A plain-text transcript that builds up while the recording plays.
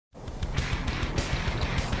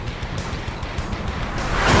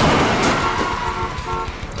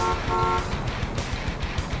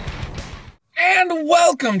and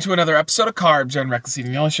welcome to another episode of CarBS on Reckless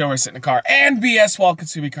Eating, the only show where I sit in a car and BS while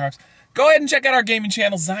consuming carbs. Go ahead and check out our gaming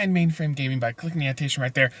channel, Zion Mainframe Gaming, by clicking the annotation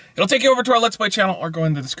right there. It'll take you over to our Let's Play channel, or go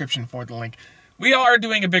in the description for the link. We are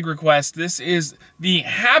doing a big request. This is the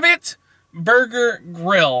Habit Burger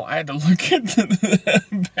Grill. I had to look at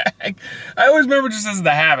the bag. I always remember it just as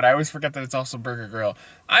the Habit. I always forget that it's also Burger Grill.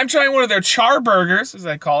 I'm trying one of their Charburgers, as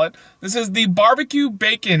I call it. This is the Barbecue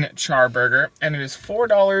Bacon Charburger, and it is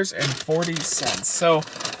 $4.40. So,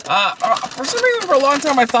 for some reason, for a long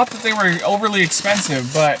time, I thought that they were overly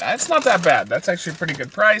expensive, but it's not that bad. That's actually a pretty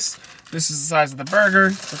good price. This is the size of the burger.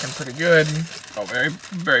 It's looking pretty good. Oh,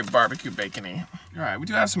 very barbecue bacony. All right, we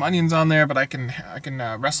do have some onions on there, but I can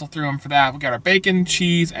wrestle through them for that. We got our bacon,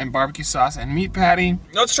 cheese, and barbecue sauce and meat patty.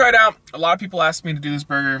 Let's try it out. A lot of people asked me to do this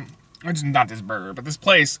burger, or just not this burger, but this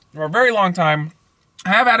place for a very long time. I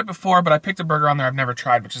have had it before, but I picked a burger on there I've never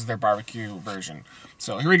tried, which is their barbecue version.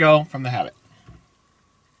 So here we go from the Habit.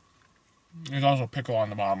 There's also pickle on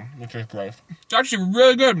the bottom, which is great. It's actually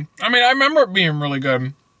really good. I mean, I remember it being really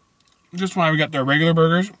good. Just when we got their regular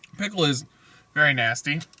burgers. Pickle is very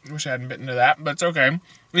nasty. Wish I hadn't bitten into that, but it's okay.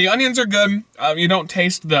 The onions are good. You don't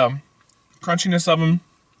taste the crunchiness of them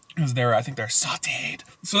because I think they're sauteed.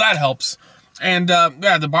 So that helps. And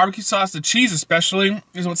yeah, the barbecue sauce, the cheese especially,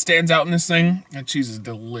 is what stands out in this thing. And cheese is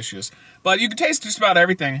delicious. But you can taste just about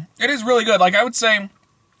everything. It is really good. Like, I would say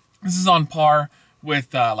this is on par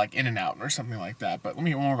with like In-N-Out or something like that. But let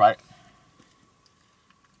me get one more bite.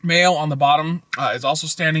 Mayo on the bottom is also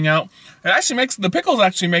standing out. It actually makes, the pickles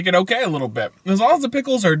actually make it okay a little bit. As long as the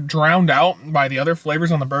pickles are drowned out by the other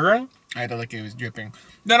flavors on the burger, I had to like it was dripping,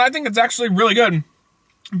 then I think it's actually really good.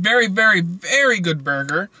 Very good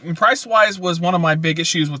burger. And price-wise was one of my big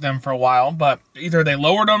issues with them for a while, but either they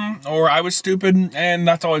lowered them or I was stupid, and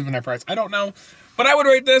that's always been their price. I don't know, but I would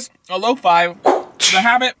rate this a low 5. The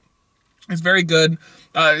Habit is very good.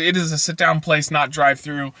 It is a sit-down place, not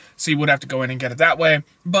drive-through, so you would have to go in and get it that way.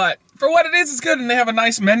 But for what it is, it's good, and they have a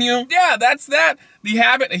nice menu. Yeah, that's that. The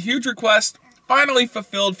Habit, a huge request, finally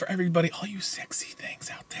fulfilled for everybody, all you sexy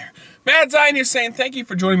things out there. Mad Zion here saying thank you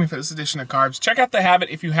for joining me for this edition of CarBS. Check out the Habit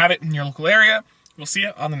if you have it in your local area. We'll see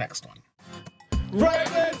you on the next one.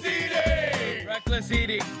 Reckless Eating! Reckless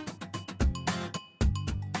Eating!